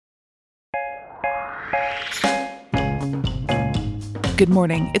Good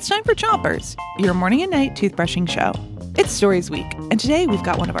morning. It's time for Chompers, your morning and night toothbrushing show. It's Stories Week, and today we've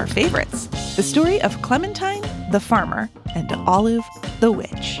got one of our favorites, the story of Clementine, the farmer, and Olive, the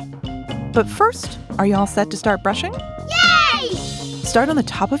witch. But first, are you all set to start brushing? Yay! Start on the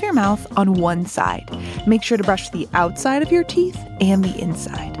top of your mouth on one side. Make sure to brush the outside of your teeth and the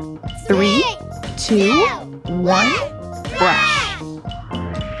inside. 3, 2, 1, brush.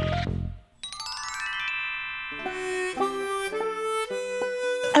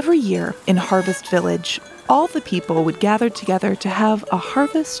 Every year in Harvest Village, all the people would gather together to have a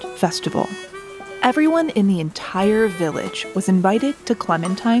harvest festival. Everyone in the entire village was invited to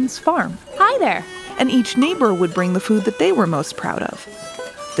Clementine's farm. Hi there. And each neighbor would bring the food that they were most proud of.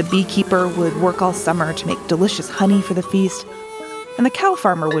 The beekeeper would work all summer to make delicious honey for the feast, and the cow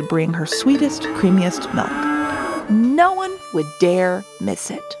farmer would bring her sweetest, creamiest milk. No one would dare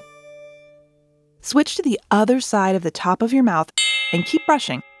miss it. Switch to the other side of the top of your mouth and keep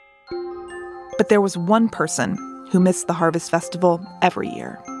brushing. But there was one person who missed the harvest festival every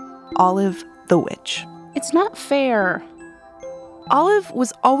year. Olive, the witch. It's not fair. Olive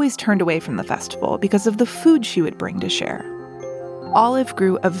was always turned away from the festival because of the food she would bring to share. Olive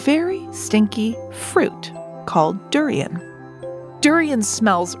grew a very stinky fruit called durian. Durian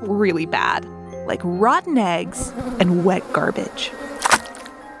smells really bad, like rotten eggs and wet garbage.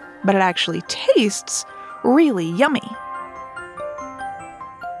 But it actually tastes really yummy.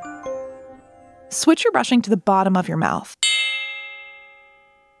 Switch your brushing to the bottom of your mouth.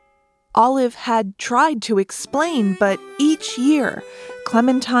 Olive had tried to explain, but each year,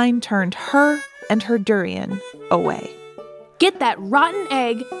 Clementine turned her and her durian away. Get that rotten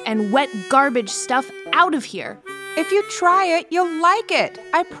egg and wet garbage stuff out of here. If you try it, you'll like it.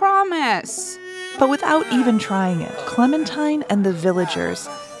 I promise. But without even trying it, Clementine and the villagers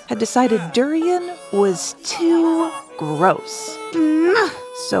had decided durian was too gross.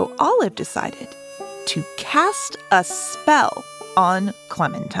 So Olive decided to cast a spell on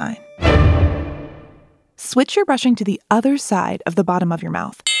Clementine. Switch your brushing to the other side of the bottom of your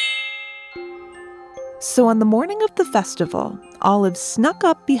mouth. So on the morning of the festival, Olive snuck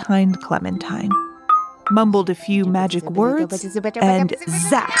up behind Clementine, mumbled a few magic words, and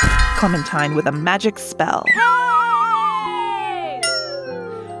zapped Clementine with a magic spell. Hey!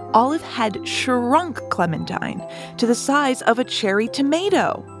 Olive had shrunk Clementine to the size of a cherry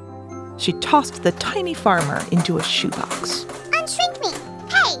tomato. She tossed the tiny farmer into a shoebox. Unshrink me!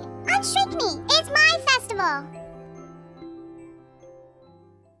 Hey, unshrink me! It's my festival!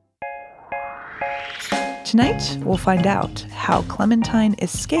 Tonight, we'll find out how Clementine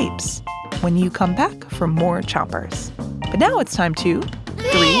escapes when you come back for more Chompers. But now it's time to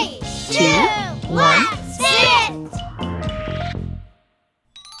 3, 2, 1, spit!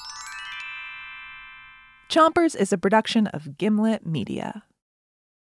 Chompers is a production of Gimlet Media.